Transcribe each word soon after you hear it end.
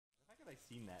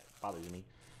seen that. It bothers me.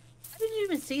 I didn't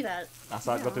even see that. I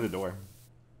saw it go through the door.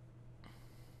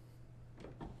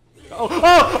 Oh!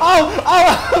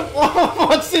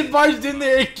 Once it barged in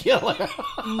there and killed her.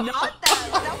 Not that.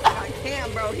 That was on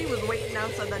cam, bro. He was waiting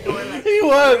outside that door like. He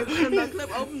was.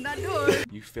 Open that door.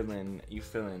 You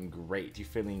feeling great. You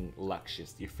feeling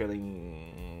luscious. You're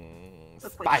feeling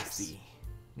spicy.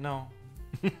 No.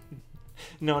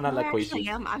 No, not loquacious. Actually,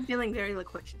 I'm feeling very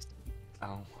loquacious.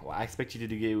 Oh, well, I expect you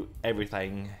to do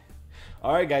everything.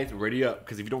 All right, guys, ready up.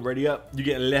 Because if you don't ready up, you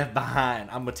get left behind.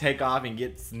 I'm gonna take off and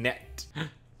get snapped.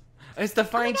 It's the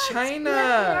fine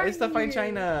china. It's the fine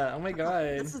china. Oh my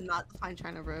god. This is not the fine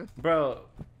china, bro. Bro,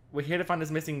 we're here to find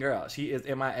this missing girl. She is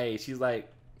MIA. She's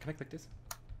like, can I click this?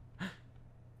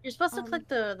 You're supposed to click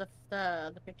the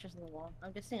pictures on the wall.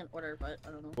 I'm guessing in order, but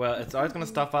I don't know. Well, it's always gonna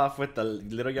start off with the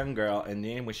little young girl, and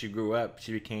then when she grew up,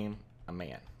 she became a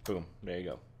man. Boom. There you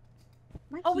go.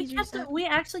 Oh, we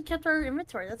actually kept our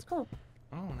inventory. That's cool.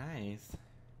 Oh, nice.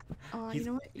 Oh, you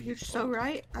know what? You're so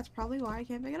right. That's probably why I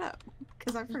can't pick it up.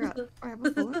 Because I forgot I have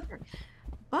a full inventory.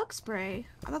 Bug spray.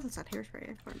 I thought that said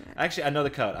hairspray for a minute. Actually, I know the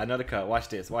code. I know the code. Watch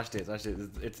this. Watch this. Watch this.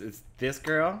 It's this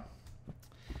girl,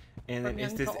 and then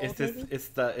it's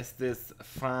this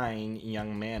fine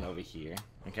young man over here.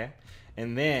 Okay,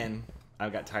 and then I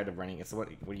got tired of running. So what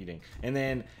are you doing? And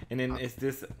then it's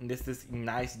this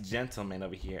nice gentleman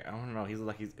over here. I don't know.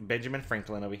 He's Benjamin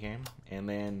Franklin over here, and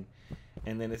then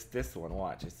it's this one.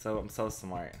 Watch. I'm so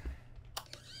smart.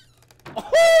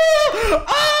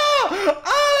 Oh, look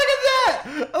at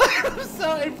that! I'm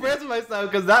so impressed with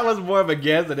myself because that was more of a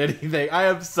guess than anything. I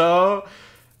am so.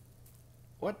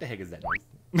 What the heck is that noise?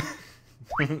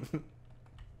 You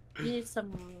need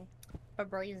some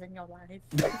Febreze in your life.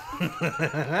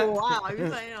 Oh, wow, you're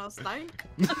saying I'll stink?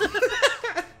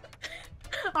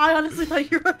 I honestly thought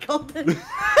you were golden.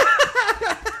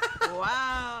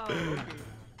 Wow.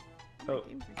 Oh.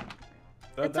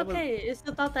 It's okay. It's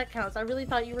the thought that counts. I really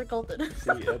thought you were golden.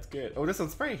 See, that's good. Oh, there's some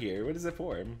spray here. What is it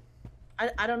for?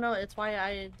 I don't know. It's why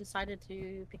I decided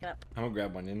to pick it up. I'm gonna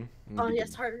grab one in. Oh,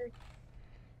 yes, harder.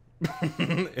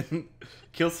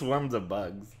 Kill swarms of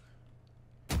bugs.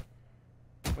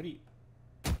 What do you...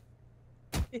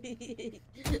 It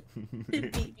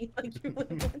beat me like you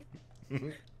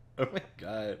would. Oh my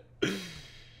god.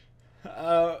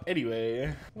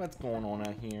 Anyway, what's going on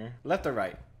out here? Left or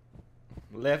right?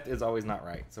 Left is always not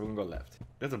right, so we're gonna go left.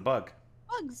 There's a bug.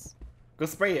 Bugs. Go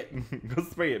spray it. Go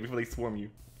spray it before they swarm you.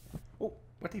 Oh,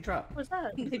 what did he drop? What's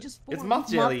that? They just formed. It's moth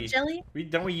jelly. Moth jelly?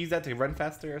 Don't we use that to run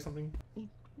faster or something?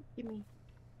 Give me.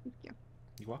 Thank you.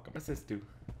 You're welcome. What's this do?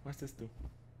 What's this do?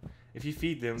 If you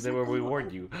feed them, they will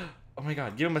reward you. Oh my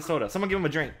god, give him a soda. Someone give him a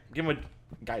drink. Give him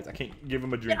a... Guys, I can't give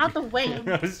him a drink. Get out the way.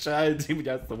 I was trying to, but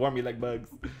just to warm me like bugs.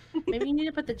 Maybe you need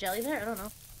to put the jelly there? I don't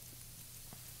know.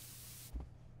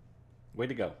 Way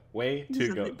to go. Way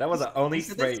to go. That was the only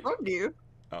spray. You.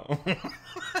 Oh.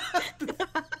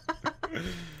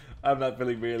 I'm not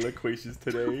feeling very loquacious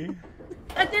today.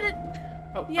 I did it.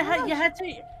 Oh. You had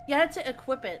to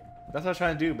equip it. That's what I was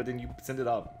trying to do, but then you send it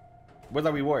off. Where's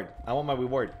our reward? I want my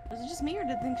reward. Was it just me or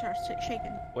did things start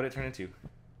shaking? What did it turn into?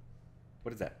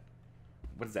 What is that?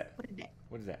 What is that? What is that?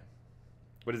 What is that?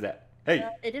 What is that? Hey!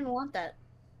 It didn't want that.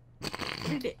 What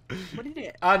did it? What did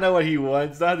it? I know what he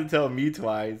wants. Don't have to tell me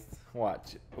twice.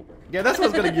 Watch. Oh. Yeah, that's what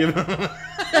I was gonna give him.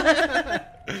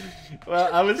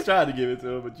 Well, I was trying to give it to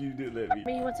him, but you didn't let me.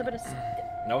 Maybe you want some bit of...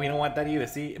 No, he don't want that either.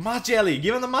 See? Moth jelly!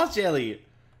 Give him the moth jelly!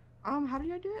 How do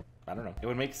you do it? I don't know. It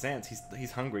would make sense.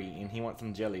 He's hungry and he wants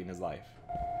some jelly in his life.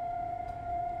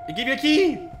 He gave you a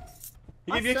key!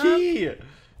 He gave you a key!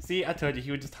 See, I told you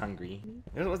he was just hungry.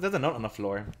 There's a note on the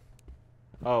floor.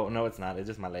 Oh, no, it's not. It's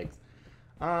just my legs.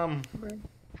 How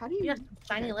do you... You got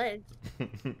shiny legs.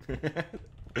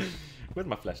 Where's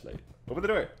my flashlight? Open the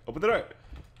door! Open the door!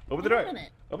 Open the door! Open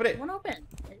it. Open it! It won't open.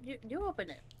 You open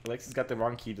it. Lexi's got the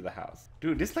wrong key to the house.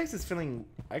 Dude, this place is feeling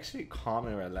actually calm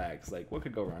and relaxed. Like, what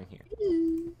could go wrong here?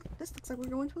 This looks like we're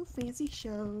going to a fancy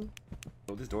show.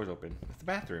 Oh, this door's open. It's the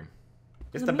bathroom.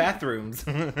 It's the bathrooms.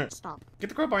 Stop. Get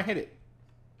the crowbar and hit it.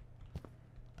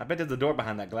 I bet there's a door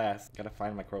behind that glass. Gotta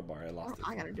find my crowbar. I lost it.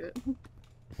 I gotta do it.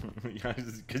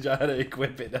 Because y'all had to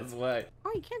equip it, that's why.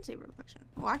 Oh, you can see reflection.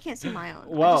 Well, I can't see my own.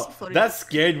 Well, that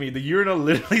scared me. The urinal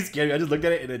literally scared me. I just looked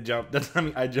at it and it jumped. That's I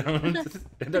mean, I jumped.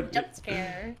 Jump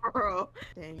scare. Bro.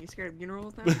 Dang, you scared of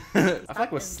funerals now? I feel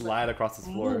like we'll slide across this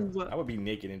floor. I would be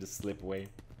naked and just slip away.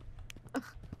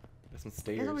 There's some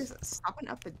stairs. There's always stopping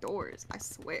up the doors, I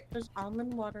swear. There's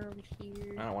almond water over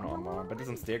here. I don't want almond, but there's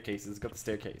some staircases. Got the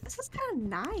staircase. This is kind of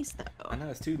nice, though. I know,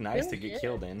 it's too nice to get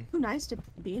killed in. Too nice to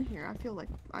be in here.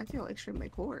 I feel extremely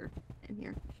poor in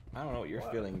here. I don't know what you're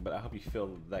feeling, but I hope you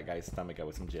fill that guy's stomach up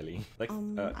with some jelly. Like, I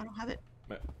don't have it.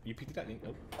 You picked it up.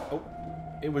 Oh,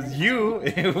 it was you.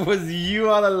 It was you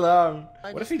all along.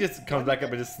 What if he just comes back up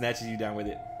and just snatches you down with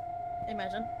it?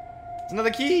 Imagine. It's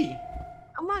another key.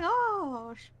 Oh my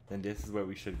gosh. Then this is where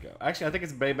we should go. Actually, I think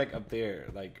it's way back up there.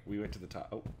 Like, we went to the top.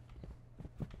 Oh.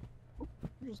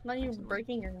 It's not even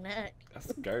breaking your neck. That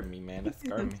scared me, man. That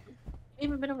scared me. You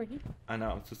haven't been over here. I know.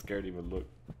 I'm too scared to even look.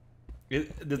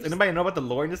 Does anybody know about the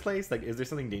lore in this place? Like, is there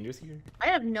something dangerous here? I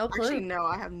have no clue. Actually, no.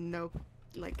 I have no,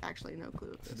 actually no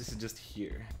clue. So this is just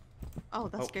here. Oh,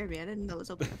 that scared me. I didn't know it was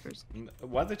open at first.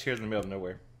 Why are the chairs in the middle of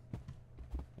nowhere?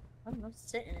 I don't know.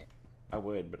 Sit in it. I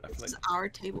would, but I feel This like... is our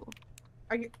table.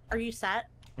 Are you sat?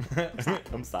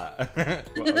 I'm sorry.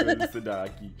 Well, sit down,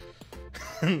 Aki.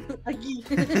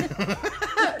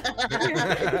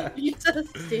 You so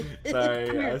stupid. Sorry,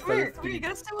 Come I here, started you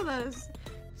gotta sit with us.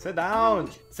 Sit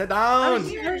down! Sit down!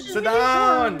 Sit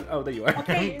down! Oh, there you are.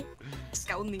 Okay.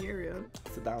 Scouting the area.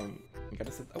 Sit down. You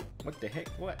gotta sit. Oh, what the heck?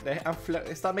 What the heck? I'm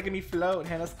float. Stop making me float,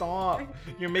 Hannah. Stop.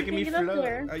 You're making me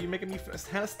float. Are you making me float?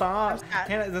 Hannah, stop.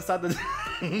 Hannah is inside the.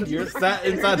 You're sat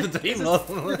inside the table.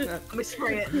 Let me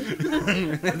spray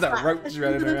it. There's a roach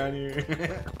running around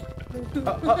here.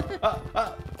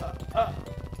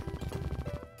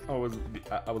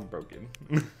 I was broken.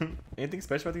 Anything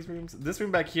special about these rooms? This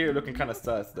room back here looking kind of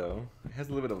sus though. It has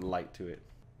a little bit of light to it.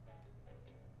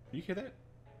 You hear that?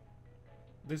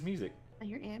 There's music. I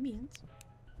hear ambience.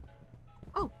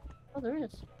 Oh, there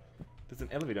is. There's an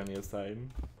elevator on the other side.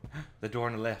 The door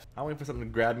on the left. I'm waiting for something to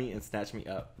grab me and snatch me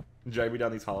up. Drag me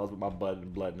down these halls with my blood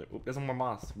and blood. Oop, there's one more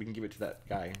moss. We can give it to that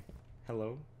guy.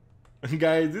 Hello?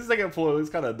 Guys, this second floor is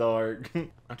kind of dark.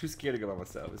 I'm too scared to go by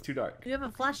myself. It's too dark. You have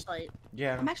a flashlight.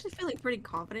 Yeah. I'm actually feeling pretty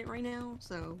confident right now,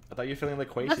 so... I thought you were feeling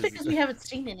loquacious. That's because we haven't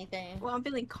seen anything. Well, I'm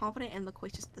feeling confident and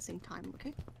loquacious at the same time,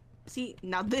 okay? See,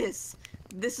 now this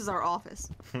is our office.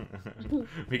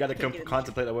 We gotta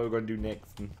contemplate on what we're gonna do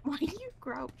next. Why are you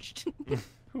crouched?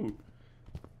 Who?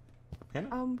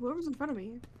 Hannah? Whoever's in front of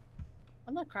me.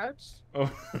 I'm not crouched.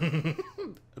 Oh. I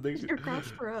think You're crouched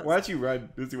for us. Why don't you run?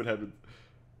 Let's see what happens.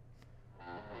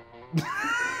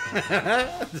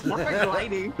 We're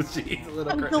gliding. She's a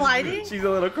little gliding? She's a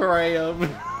little cram.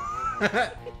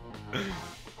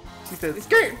 She says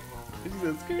skirt. She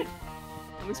says skirt.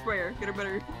 Let me spray her. Get her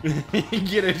better.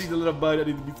 Get her. She's a little bud that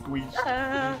needs to be squeezed.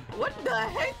 What the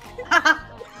heck?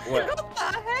 What? What the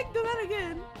heck? Do that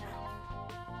again.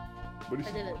 What did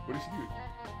she do? What did she do?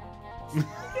 You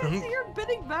can see her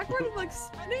bending backward and like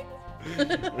spinning.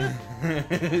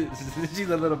 She's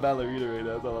a little ballerina right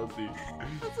now. That's all I see.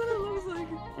 That's what it looks like.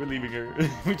 We're leaving her.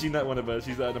 She's not one of us.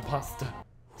 She's an imposter.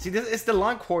 See, this it's the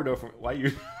long corridor from. Why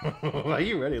you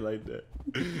running like that?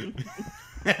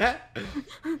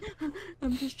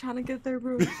 I'm just trying to get their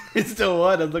room. It's still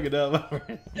one. I'm looking up.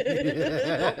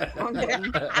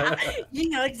 You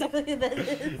know exactly what that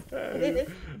is.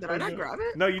 Did I not grab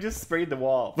it? No, you just sprayed the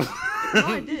wall. No,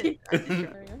 I did.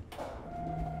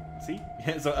 See?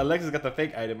 So Alexis got the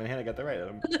fake item and Hannah got the right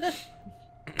item.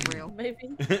 Real. Maybe.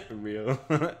 Real.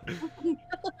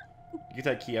 Get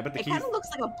that key. I bet the It key. kind of looks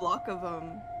like a block of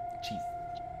cheese.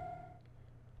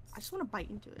 I just want to bite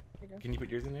into it. Can you put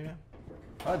yours in there now?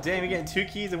 Oh damn! You're getting 2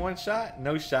 keys in 1 shot?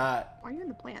 No shot. Why are you in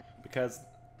the plant? Because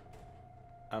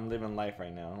I'm living life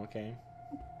right now. Okay.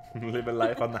 Living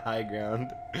life on the high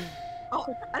ground. Oh,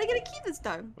 I didn't get a key this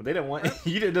time. Well, they didn't want.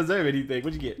 You didn't deserve anything.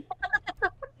 What'd you get?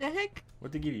 The heck?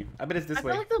 What they give you? I bet it's this I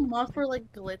way. feel like the moths were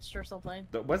like glitched or something.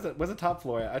 What's the top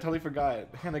floor? I totally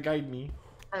forgot. Hannah, guide me.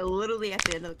 Literally at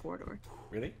the end of the corridor.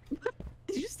 Really?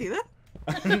 Did you see that?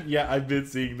 Yeah, I've been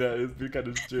seeing that. It's been kind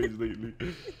of strange lately.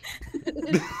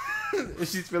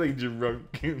 She's feeling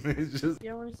drunk. It's just. You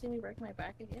don't want to see me break my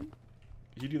back again?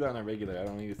 You do that on a regular. I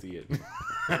don't need to see it. What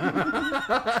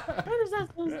is that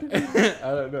supposed to be?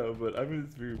 I don't know, but I'm in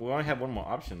this room. We only have one more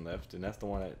option left, and that's the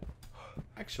one that.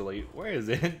 Actually, where is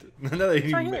it? Another.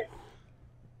 It's right here.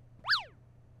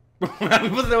 We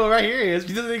supposed to know what right here is.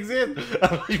 She doesn't exist.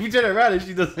 We turn around and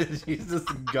she doesn't. She's just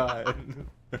gone.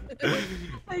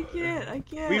 I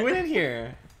can't. We went in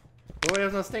here. But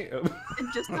there's no stairs. It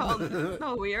just called.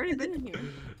 No, we already been in here.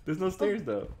 There's no stairs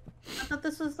though. I thought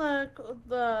this was the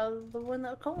one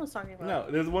that Cole was talking about. No,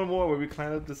 there's one more where we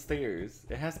climb up the stairs.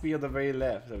 It has to be on the very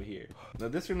left over here. No,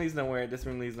 this room leads nowhere. This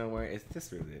room leads nowhere. It's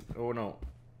this room. Oh no,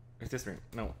 it's this room.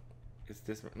 No, it's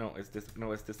this room. No, it's this.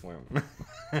 No, it's this room.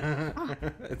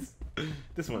 It's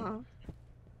this one.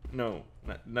 No,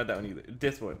 not that one either.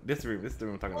 This one. This room. This is the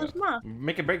room I'm talking about.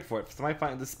 Make a break for it. Somebody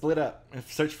find the split up and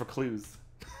search for clues.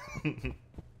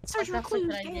 Search for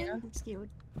clues. Idea. I'm scared.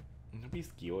 Don't be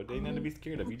scared. There ain't nothing to be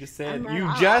scared of. You just said.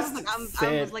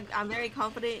 I'm very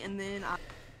confident, and then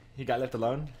you got left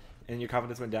alone, and your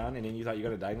confidence went down, and then you thought you were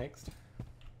gonna die next.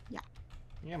 Yeah.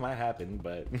 Yeah, it might happen,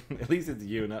 but at least it's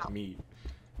you, not me.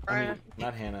 I mean,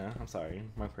 not Hannah. I'm sorry,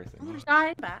 my person.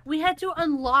 We had to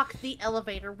unlock the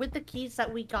elevator with the keys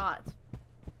that we got.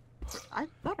 I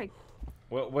thought I.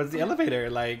 What was the elevator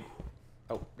like?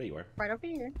 Oh, there you are. Right over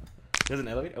here. There's an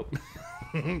elevator. Oh.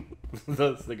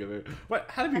 So sick of it. What?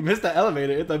 How did we miss that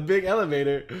elevator? It's a big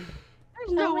elevator.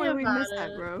 There's no way we missed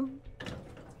that, bro.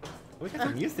 We got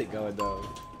the music going though.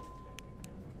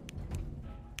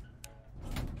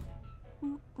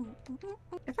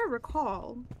 If I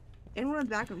recall, in one of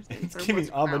the Backrooms things, it's giving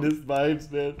ominous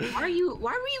vibes, man. Why were you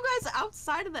guys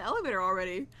outside of the elevator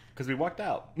already? Because we walked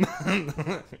out.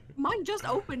 Mine just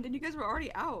opened and you guys were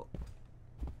already out.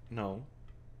 No.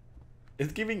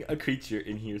 It's giving a creature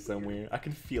in here somewhere. I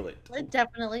can feel it. It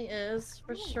definitely is,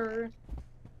 for sure.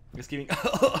 It's giving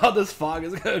all this fog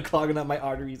is clogging up my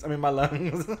arteries. I mean my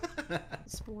lungs.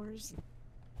 Spores.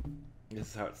 This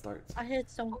is how it starts. I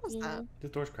hit something. What was that?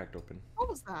 This door's cracked open. What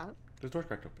was that? This door's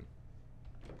cracked open.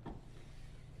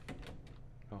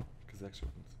 Oh, because it actually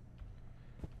opens.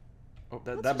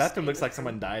 Oh, that bathroom looks like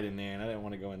someone died in there, and I didn't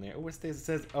want to go in there. Oh, it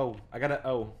says O. I got an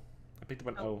O. I picked up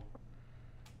an O.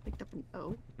 Picked up an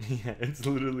O? Yeah, it's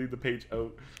literally the page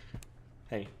O.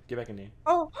 Hey, get back in there.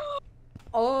 Oh!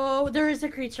 Oh, there is a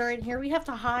creature in here. We have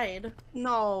to hide.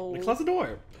 No. Close the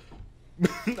door.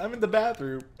 I'm in the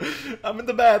bathroom. I'm in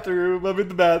the bathroom. I'm in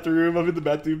the bathroom. I'm in the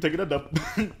bathroom taking a dump.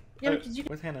 Yeah,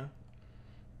 where's Hannah?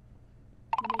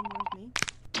 Me?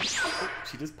 Oh,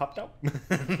 she just popped out.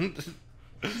 It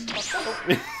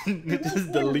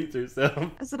just deletes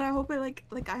herself. I said I hope it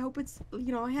I hope it's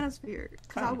Hannah's fear,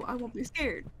 because I won't be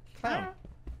scared. Clown.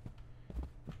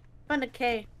 Find a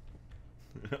K.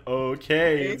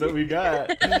 Okay, that's what we got.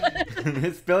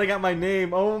 It's spelling out my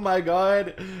name. Oh my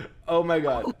god. Oh my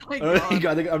god. Oh my god. Oh my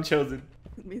god, I'm chosen.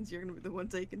 It means you're gonna be the one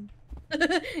taken.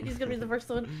 He's gonna be the first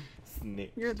one.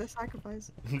 Snitch. You're the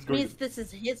sacrifice. Means this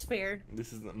is his fear.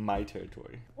 This is my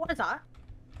territory. What is that?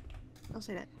 Don't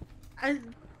say that.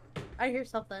 I hear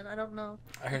something. I don't know.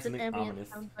 I heard it's an something ambient ominous.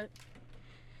 sound, but...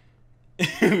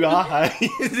 Why?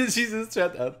 She's just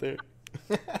trapped out there.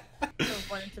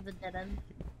 Went into the dead end.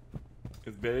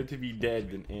 It's better to be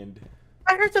dead than end.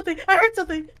 I heard something. I heard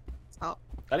something. Stop.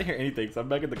 I didn't hear anything, so I'm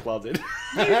back in the closet.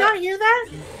 Did you not hear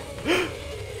that?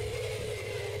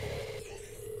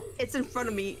 It's in front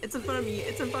of me. It's in front of me.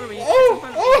 It's in front of me.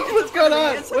 Oh, what's going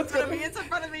on? It's in front of me. It's in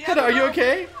front of me. Hannah, are you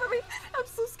okay? I'm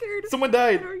so scared. Someone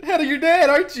died. Hannah, you're dead,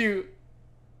 aren't you?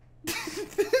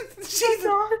 She's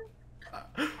on.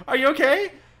 Are you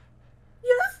okay?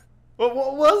 Yes. What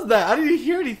was that? I didn't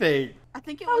hear anything. I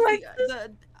think it was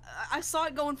I saw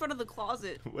it go in front of the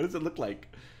closet. What does it look like?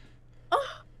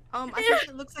 I think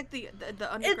it looks like the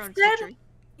underground creature.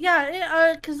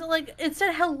 Yeah, cause it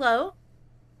said hello.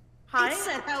 Hi. It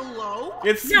said hello.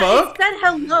 It's Yeah, smoke. it said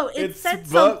hello. It said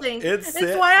something.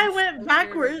 That's why I went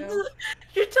backwards.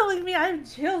 You're telling me I'm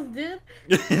chill, dude.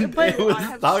 But it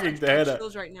was talking to Hannah.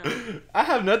 Right now. I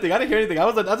have nothing. I didn't hear anything.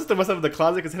 I just threw myself in the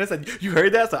closet because Hannah said, "You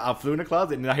heard that?" So I flew in the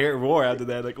closet and I hear it roar after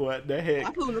that. Like, what the heck?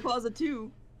 I flew in the closet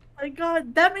too. My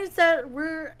God, that means that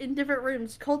we're in different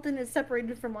rooms. Colton is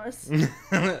separated from us.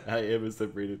 I am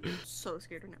separated. So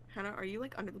scared right now. Hannah, are you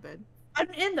under the bed? I'm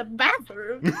in the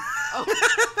bathroom.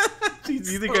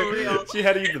 She's using her. She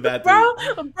had to use the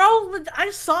bathroom. Bro, I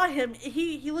saw him.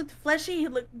 He looked fleshy. He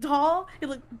looked tall. He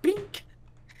looked pink.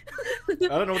 I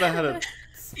don't know what that had a.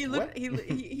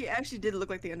 He actually did look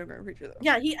like the underground creature though.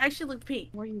 Yeah, he actually looked pink.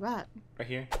 Where are you at? Right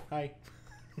here. Hi.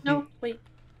 No, wait.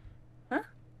 Huh?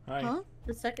 Hi. Huh?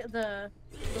 The second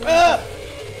Ah!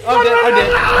 Oh,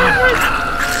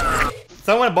 I did.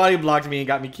 Someone body blocked me and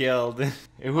got me killed.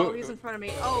 Oh, he's in front of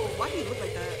me. Oh, why do you look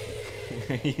like that?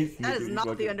 That is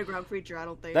not the underground creature, I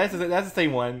don't think. That's the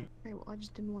same one. Okay, well, I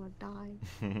just didn't want to die.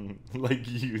 Like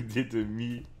you did to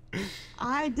me.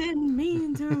 I didn't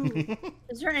mean to.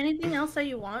 Is there anything else that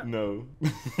you want? No.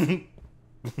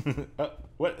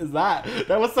 What is that?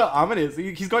 That was so ominous.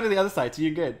 He's going to the other side, so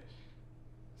you're good.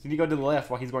 So you need to go to the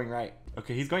left while he's going right.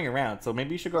 Okay, he's going around, so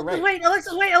maybe you should go right. Wait,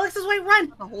 Alexis, wait, run!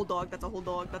 That's a whole dog. That's a whole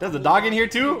dog. There's a dog in here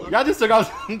too? Y'all just took off.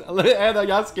 Anna,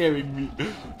 y'all scaring me.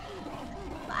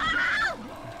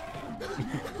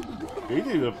 He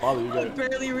didn't even follow you guys. I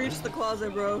barely reached the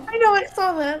closet, bro. I know, I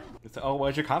saw that. Oh,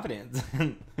 where's your confidence?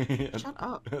 Shut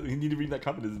up. You need to bring that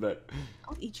confidence back.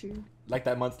 I'll eat you. Like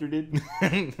that monster did?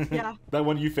 Yeah. That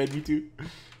one you fed me to?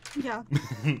 Yeah.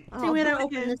 See, we had to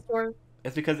open this door.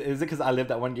 Is it because I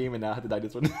lived that one game and now I have to die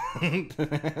this one?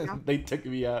 Yeah. They took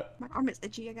me out. My arm is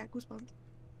itchy. I got goosebumps.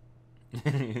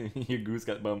 Your goose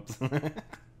got bumps.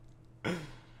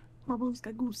 My boom's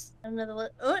got goose.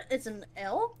 Another. Oh, it's an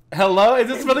L. Hello, is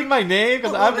it spelling my name?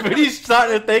 Because I'm pretty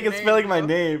starting to think it's spelling my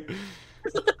name.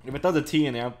 If it does a T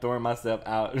in there, I'm throwing myself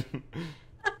out.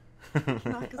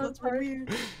 Because that's weird.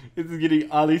 This is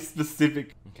getting oddly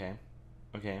specific. Okay.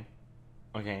 Okay.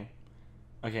 Okay.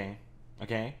 Okay.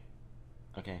 Okay.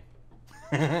 Okay.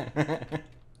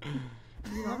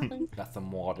 That's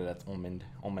some water. That's almond.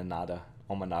 Almonada.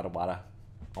 Almonada water.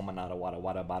 Almonada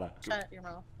water bada. Shut your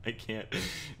mouth. I can't.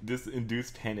 This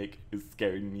induced panic is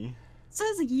scaring me.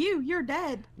 Says you're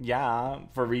dead. Yeah,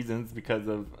 for reasons because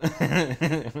of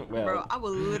well, bro, I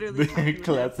will literally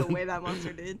the way that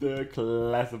monster did. The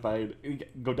classified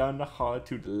go down the hall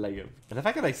to the left. And the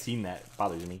fact that I seen that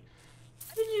bothers me.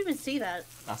 How did you even see that?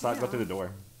 I saw it go through the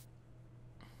door.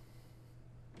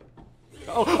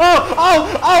 Oh!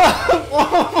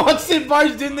 Once it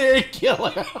barged in there and kill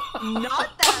her.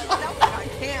 Not that. That was on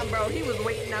cam, bro. He was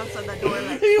waiting outside that door.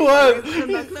 Like, he was.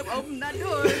 That clip opened that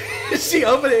door. She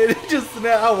opened it and it just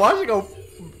snapped. I watched it go.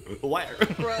 Wire.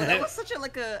 Bro, that was such a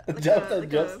like a jump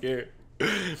scare.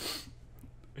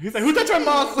 He's like, who touched my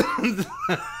mouse?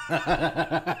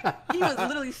 He was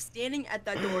literally standing at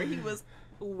that door. He was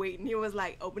waiting. He was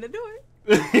like, open the door.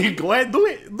 Go ahead, do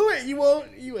it. You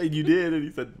won't. You did. And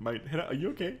he said, Hannah, are you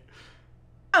okay?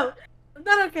 Oh,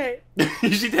 not okay.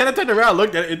 Hannah turned around,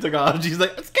 looked at it, and took off. She's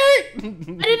like, escape! I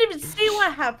didn't even see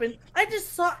what happened. I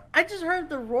just heard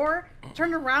the roar,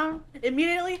 turned around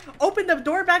immediately, opened the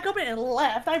door back open, and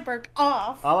left. I burnt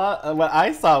off. What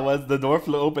I saw was the door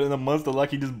flew open, and the monster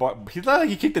lucky just he's not like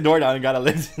he kicked the door down and got a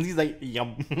list. He's like,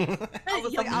 yum. I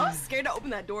was scared to open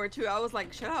that door too. I was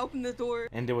like, should I open this door?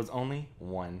 And there was only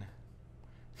one.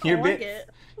 Your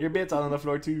bit's all on the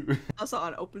floor too. I saw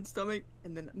an open stomach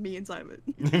and then me inside of it.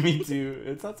 Me too.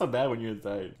 It's not so bad when you're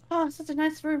inside. Oh, such a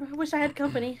nice room. I wish I had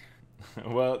company.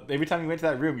 Well, every time you went to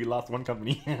that room, you lost one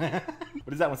company. What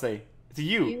does that one say? It's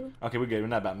you. Okay, we're good. We're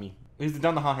not about me. He's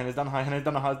down the hall, Hannah. It's down the hall, Hannah. It's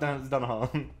down the hall. It's down the hall.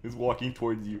 He's walking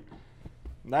towards you.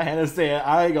 Now Hannah saying,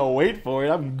 I ain't gonna wait for it.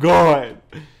 I'm going.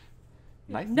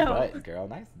 Nice butt, girl.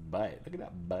 Nice butt. Look at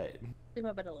that butt. Leave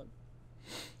my butt alone.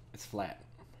 It's flat.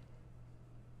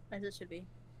 As it should be.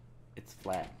 It's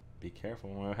flat. Be careful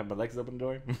when I have my legs open the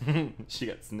door. She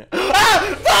got snapped. It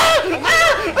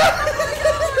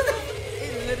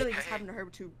literally just happened to her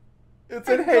too. It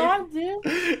said hey.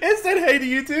 It said hey to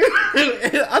you too.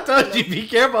 I told you be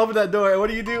careful. Open that door. What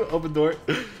do you do? Open door.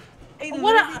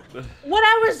 What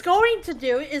I was going to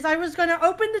do is I was going to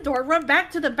open the door, run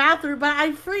back to the bathroom, but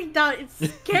I freaked out. It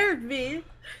scared me.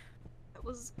 That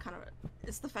was kind of.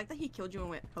 It's the fact that he killed you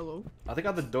and went hello. I think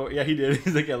on the door. Yeah, he did.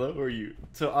 He's like, hello, who are you?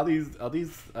 So all these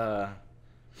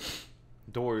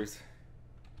doors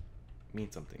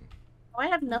mean something. Oh, I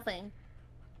have nothing.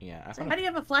 Yeah. How do you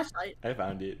have a flashlight? I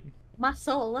found it. My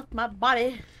soul left my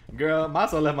body. Girl, my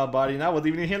soul left my body and I wasn't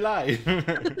even in here live.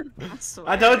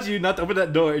 I told you not to open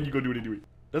that door and you go do it anyway.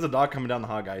 There's a dog coming down the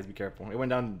hall, guys. Be careful. It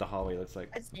went down the hallway. Looks like.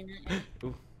 I've seen it.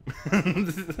 Ooh.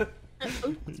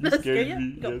 You scared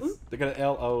me. Yes. They got an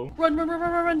L-O. Run.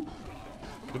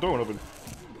 The door went open.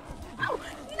 Oh,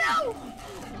 no!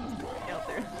 Get out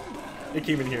there. It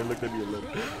came in here and looked at me a little.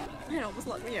 It almost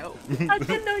let me out. I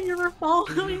didn't know you were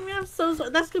following me. I'm so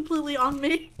sorry. That's completely on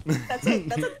me. That's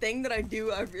a thing that I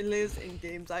do. I realize in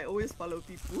games. I always follow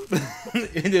people.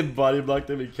 And then body blocked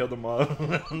them and killed them all.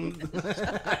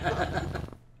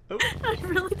 I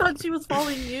really thought she was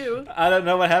following you. I don't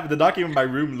know what happened. The dog came in my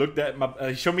room, looked at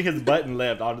my, showed me his butt and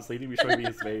left. Honestly, he didn't even show me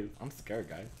his face. I'm scared,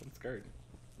 guys. I'm scared.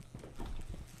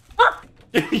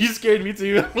 You scared me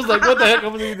too. I was like, what the heck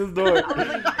opening this door?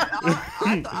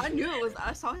 I knew it was.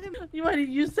 I saw him. Why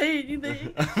didn't you say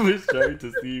anything? I was trying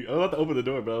to see. I was about to open the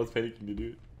door, but I was panicking to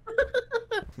do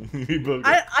it.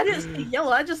 I didn't see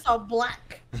yellow. I just saw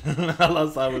black. All I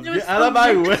saw was get out of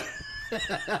my way.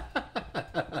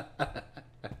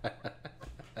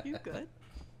 You good?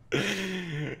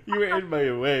 You were in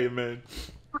my way, man.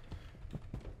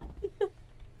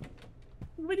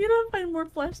 We need to find more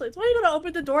flashlights. Why are you gonna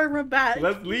open the door and run back?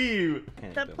 Let's leave.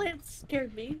 That plant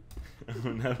scared me.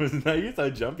 Oh, that was not. You're so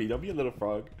jumpy. Don't be a little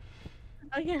frog.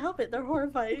 I can't help it. They're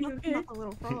horrifying. Okay. Not the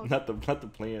little frog. not the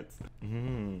plants.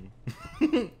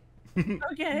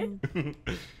 Okay.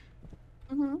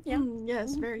 Yeah.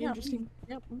 Yes. Very interesting.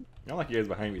 Yep. I don't like you guys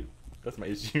behind me. That's my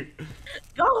issue.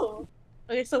 Go.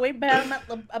 Okay, so wait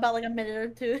about like a minute or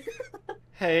two.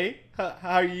 Hey, how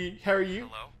are you? Hello.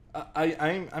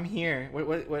 I'm here. What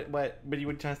are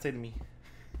you trying to say to me?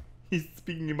 He's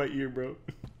speaking in my ear, bro.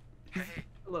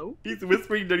 Hello. He's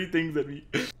whispering dirty things at me.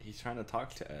 He's trying to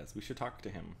talk to us. We should talk to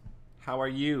him. How are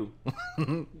you?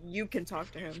 You can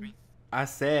talk to him. I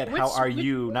said, how are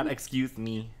you? Not excuse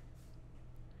me.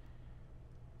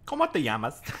 ¿Cómo te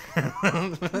llamas?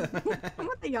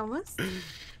 ¿Cómo te llamas?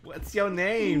 What's your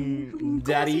name,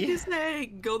 daddy? You say,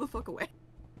 go the fuck away.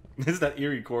 This is that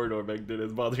eerie corridor back there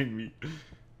that's bothering me.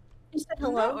 He said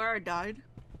hello. Or I died.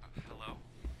 Hello?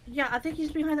 Yeah, I think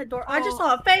he's behind the door. Oh. I just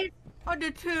saw a face. I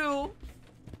did too.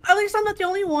 At least I'm not the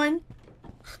only one.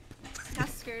 That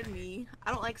scared me.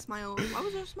 I don't like smiles. Why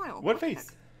was there a smile? What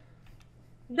face?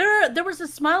 There was a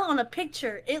smile on a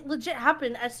picture. It legit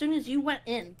happened as soon as you went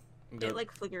in. It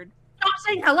like flickered. Stop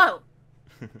saying hello.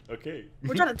 Okay.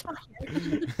 We're trying to talk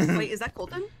here. Wait, is that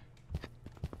Colton?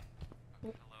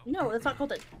 No, that's not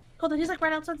Colton. Colton, he's like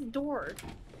right outside the door.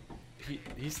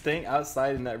 He's staying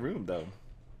outside in that room though.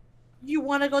 You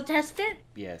want to go test it?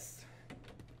 Yes.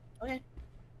 Okay.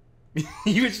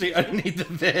 You would stay underneath the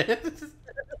bed.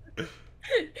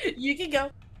 You can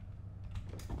go.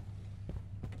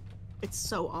 It's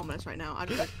so ominous right now. I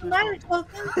just like. Ladder,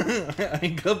 Colton. I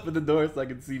go up for the door so I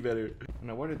can see better.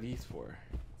 Now, what are these for?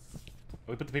 Oh,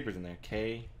 we put the papers in there.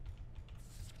 K.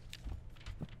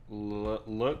 Look.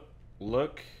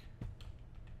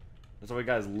 That's all we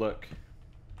got is look.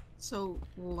 So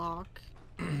lock.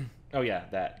 Oh yeah,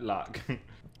 that lock.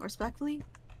 Respectfully.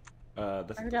 I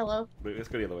heard hello. Wait, let's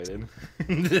go the other way then.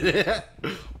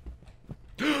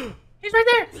 He's right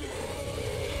there.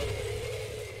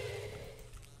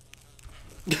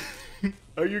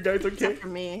 Are you guys He's okay? after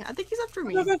me. I think he's after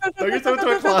me. Oh, you're so to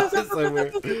a closet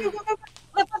somewhere.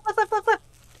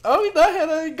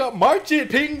 Oh, he got marching,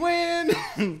 penguin.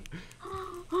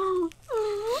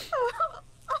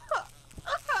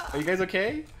 Are you guys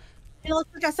okay? It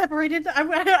looks like I separated.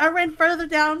 I ran further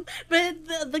down, but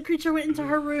the creature went into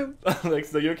her room. Like,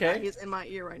 so you okay? He's in my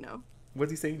ear right now.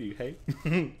 What's he saying to you? Hey.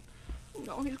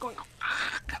 No, he's going.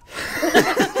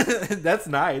 That's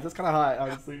nice. That's kind of hot,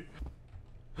 honestly.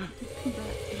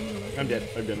 I'm dead.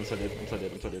 I'm so dead.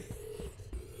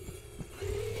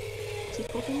 Keep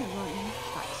poking and running.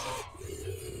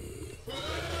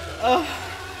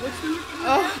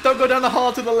 Don't go down the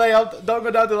hall to the layout. Don't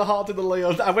go down to the hall to the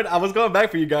layout. I was going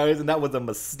back for you guys, and that was a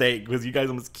mistake because you guys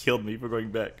almost killed me for going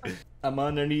back. I'm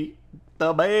underneath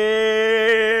the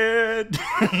bed.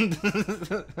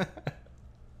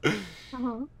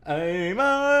 I'm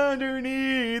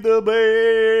underneath the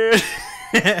bed.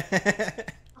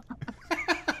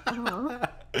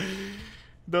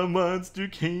 The monster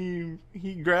came,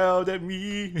 he growled at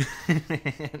me,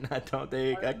 and I don't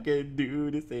think I can do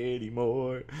this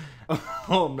anymore.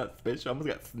 Oh, I'm not special. I almost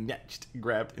got snatched,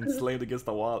 grabbed, and slammed against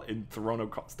the wall and thrown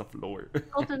across the floor.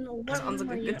 Colton, what Sounds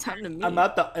like a good time to me. I'm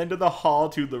at the end of the hall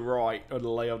to the right, or the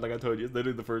layout, like I told you. It's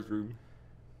literally the first room.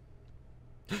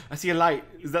 I see a light.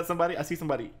 Is that somebody? I see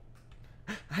somebody.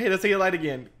 Hey, let's see a light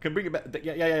again. Can bring it back.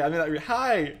 Yeah. I'm in that room.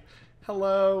 Hi.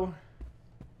 Hello.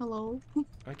 Hello.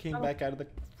 I came back out of the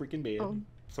freaking bed. Oh.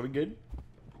 So we good?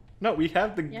 No, we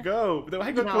have to go.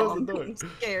 I go close the door. I'm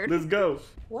scared. Let's go.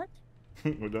 What?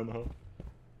 We're down the hall.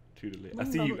 To the left. I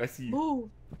see you. I see you. Ooh.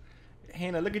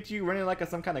 Hannah, look at you running like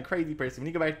some kind of crazy person. We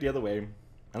need to go back the other way.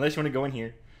 Unless you want to go in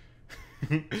here.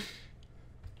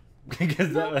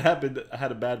 Because that happened. I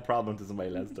had a bad problem to somebody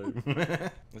last time.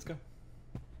 Let's go.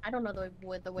 I don't know the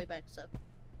way back stuff.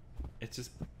 It's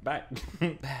just back.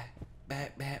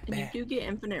 back. And you do get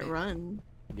infinite run.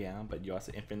 Yeah, but you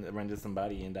also infinite run to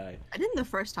somebody and die. I didn't the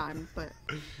first time, but.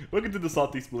 Welcome to the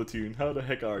Salty Splatoon. How the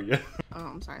heck are you? Oh,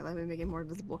 I'm sorry. Let me make it more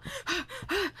visible.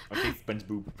 Okay,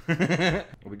 SpongeBob.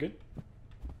 Are we good?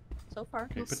 So far.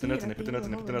 Okay, We'll put the see notes it in at there. Put the the notes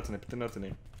in end there. of Put the notes in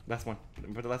there. Last one.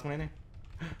 Put the last one in there.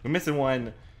 We're missing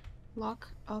one. Lock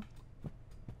up.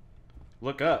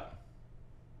 Look up.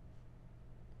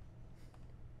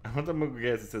 I want them to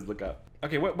guess it says look up.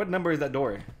 Okay, what number is that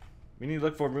door? We need to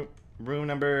look for room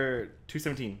number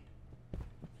 217.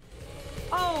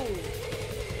 Oh!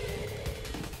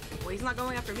 Well, he's not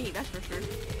going after me, that's for sure.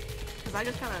 Because I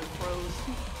just kind of froze,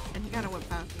 and he kind of went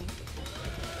past me.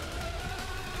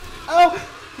 Oh!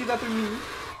 He's after me.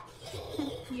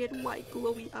 He had white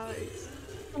glowy eyes.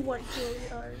 What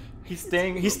glowy eyes? He's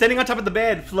standing on top of the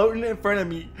bed, floating in front of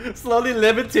me, slowly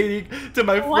levitating to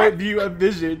my front view of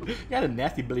vision. He had a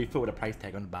nasty belly foot with a price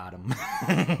tag on the bottom.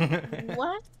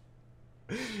 What?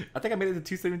 I think I made it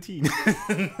to 217.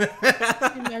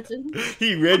 Imagine.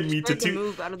 He read me to to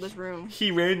move out of this room.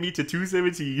 He ran me to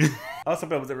 217. Also,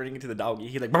 I wasn't running into the doggy.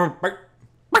 He like bark, bark,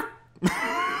 bark. I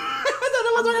thought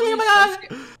it was really, oh my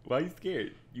god. Why are you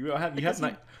scared? You have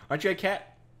 9. Aren't you a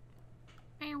cat?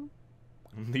 Meow.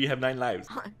 You have 9 lives.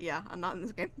 Yeah, I'm not in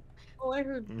this game. Oh, I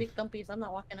heard big thumpies. I'm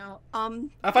not walking out.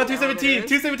 I found 217.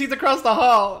 217's across the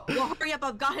hall. Well, hurry up!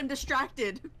 I've got him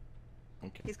distracted.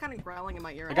 Okay. He's kind of growling in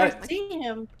my ear. I got it. I see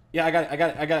him. Yeah, I got it. I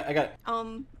got it. I got it. I got it. I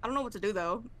don't know what to do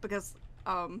though because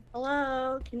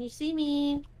Hello, can you see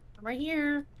me? I'm right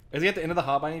here. Is he at the end of the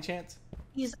hall by any chance?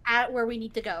 He's at where we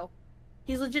need to go.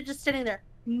 He's legit just sitting there,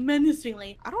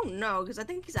 menacingly. I don't know because I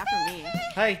think he's after me.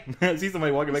 Hey, I see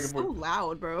somebody walking back He's and so forth.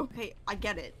 loud, bro. Hey, I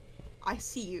get it. I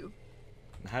see you.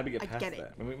 How do we get I past get that?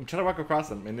 it. I'm trying to walk across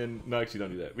them, and then no, actually,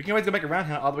 don't do that. We can always go back around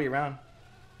here, all the way around.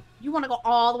 You want to go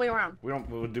all the way around? We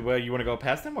don't. Do you want to go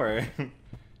past them or?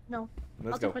 No.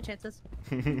 Let's I'll go. take my chances.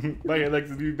 Bye,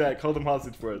 Alexis. Be back. Hold him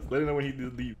hostage for us. Let him know when he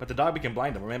leave. But the dog, we can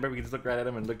blind him. Remember, we can just look right at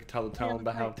him and tell him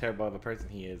about how terrible of a person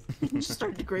he is. Just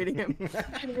start degrading him.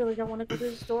 I really don't want to go to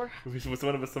this door.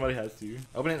 Somebody has to.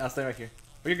 Open it. I'll stay right here.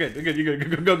 Oh, you're good. You're good. You're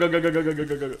good. Go, go, go, go, go, go, go,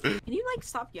 go, go, go. Can you like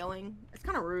stop yelling? It's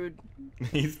kind of rude.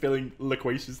 He's feeling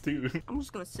loquacious too. I'm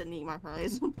just gonna sit and eat my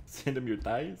fries. Send him your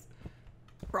thighs.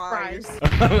 Fries.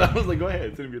 I was like, go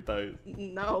ahead. Send him your thighs.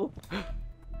 No.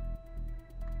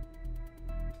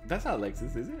 That's not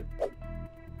Alexis, is it?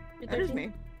 That is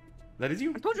me. That is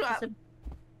you? I told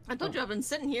you I've been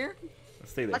sitting here.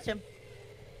 Stay there. Watch him.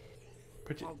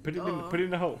 Put it in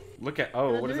the hole. Look at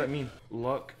what does that mean?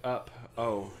 Look up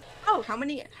Oh, how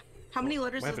many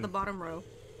letters is happened? the bottom row?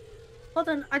 Hold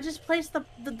on, I just placed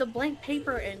the blank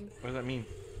paper in. What does that mean?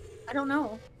 I don't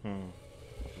know.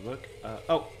 Look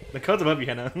the code's above you,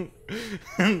 Hannah.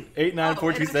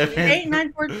 89427.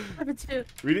 89472.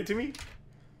 Read it to me.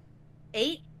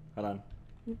 8. Hold on.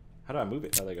 How do I move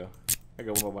it? Oh, there you go. I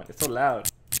go one by one. It's so loud.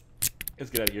 Let's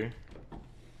get out of here.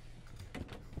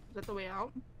 Is that the way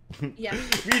out? Yeah.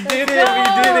 We did it! We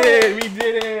did it! We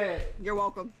did it! You're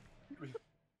welcome.